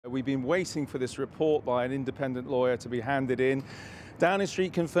We've been waiting for this report by an independent lawyer to be handed in. Downing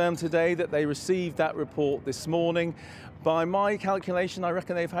Street confirmed today that they received that report this morning. By my calculation, I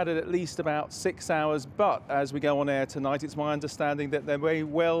reckon they've had it at least about 6 hours, but as we go on air tonight, it's my understanding that there may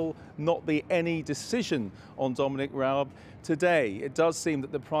well not be any decision on Dominic Raab today. It does seem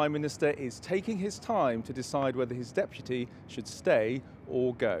that the Prime Minister is taking his time to decide whether his deputy should stay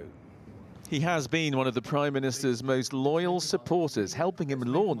or go. He has been one of the Prime Minister's most loyal supporters, helping him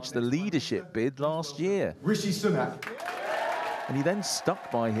launch the leadership bid last year. Rishi Sunak. And he then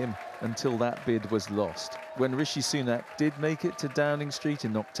stuck by him until that bid was lost. When Rishi Sunak did make it to Downing Street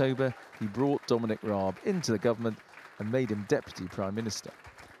in October, he brought Dominic Raab into the government and made him Deputy Prime Minister.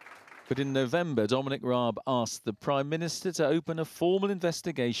 But in November, Dominic Raab asked the Prime Minister to open a formal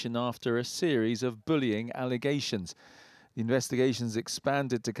investigation after a series of bullying allegations. The investigations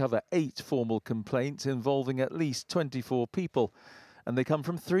expanded to cover 8 formal complaints involving at least 24 people. And they come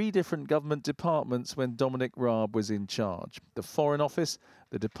from 3 different government departments when Dominic Raab was in charge: the Foreign Office,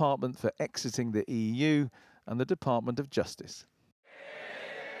 the Department for Exiting the EU, and the Department of Justice.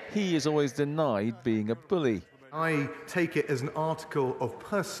 He has always denied being a bully. I take it as an article of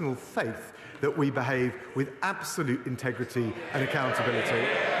personal faith that we behave with absolute integrity and accountability.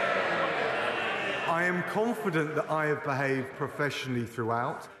 I am confident that I have behaved professionally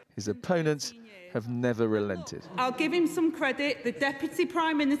throughout. His opponents have never relented. I'll give him some credit. The Deputy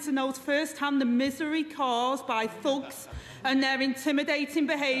Prime Minister knows firsthand the misery caused by thugs and their intimidating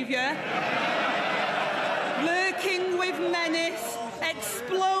behaviour, lurking with menace,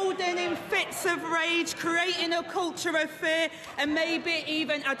 exploding in fits of rage, creating a culture of fear, and maybe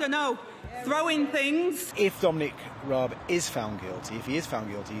even, I don't know, throwing things. If Dominic Raab is found guilty, if he is found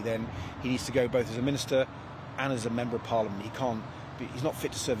guilty, then he needs to go both as a minister and as a member of Parliament. He's not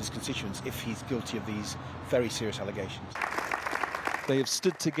fit to serve his constituents if he's guilty of these very serious allegations. They have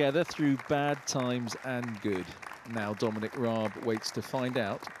stood together through bad times and good. Now Dominic Raab waits to find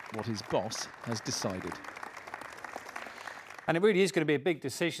out what his boss has decided. And it really is going to be a big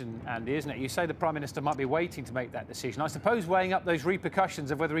decision, Andy, isn't it? You say the Prime Minister might be waiting to make that decision. I suppose weighing up those repercussions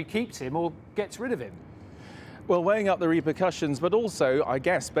of whether he keeps him or gets rid of him. Well, weighing up the repercussions, but also, I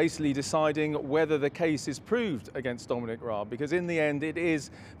guess, basically deciding whether the case is proved against Dominic Raab, because in the end it is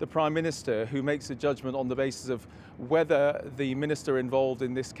the Prime Minister who makes a judgment on the basis of whether the minister involved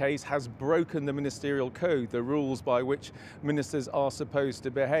in this case has broken the ministerial code, the rules by which ministers are supposed to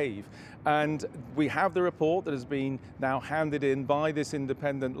behave. And we have the report that has been now handed in by this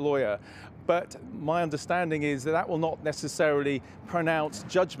independent lawyer. But my understanding is that that will not necessarily pronounce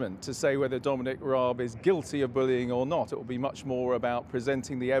judgment to say whether Dominic Raab is guilty of bullying or not. It will be much more about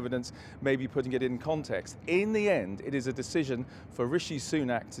presenting the evidence, maybe putting it in context. In the end, it is a decision for Rishi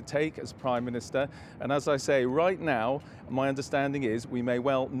Sunak to take as Prime Minister. And as I say, right now, my understanding is we may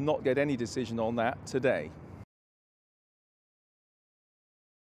well not get any decision on that today.